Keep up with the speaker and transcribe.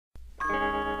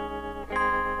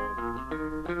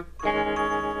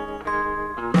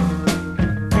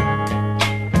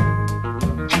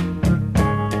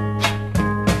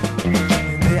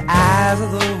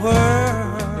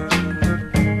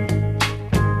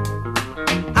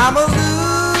I'm a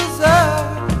loser,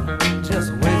 just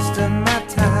wasting my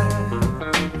time.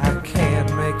 I can't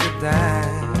make a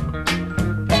dime.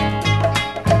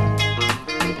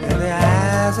 In the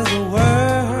eyes of the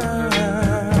world,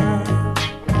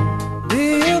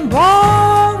 being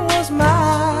born was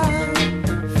my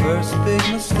first big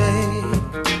mistake.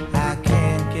 I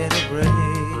can't get a break.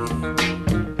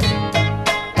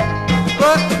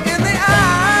 But in the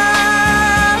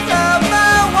eyes of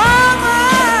my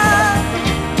woman,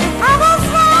 I'm a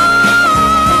star.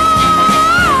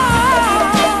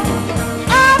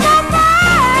 I'm a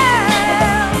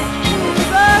man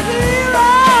who's a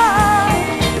hero.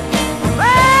 A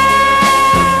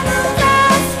man who's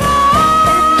as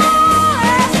strong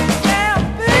as she can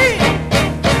be.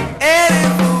 Any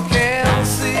fool can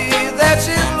see that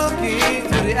she's looking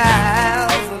through the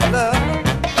eyes of love.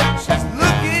 She's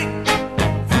looking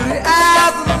through the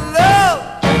eyes of love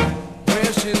when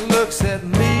she looks at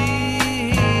me.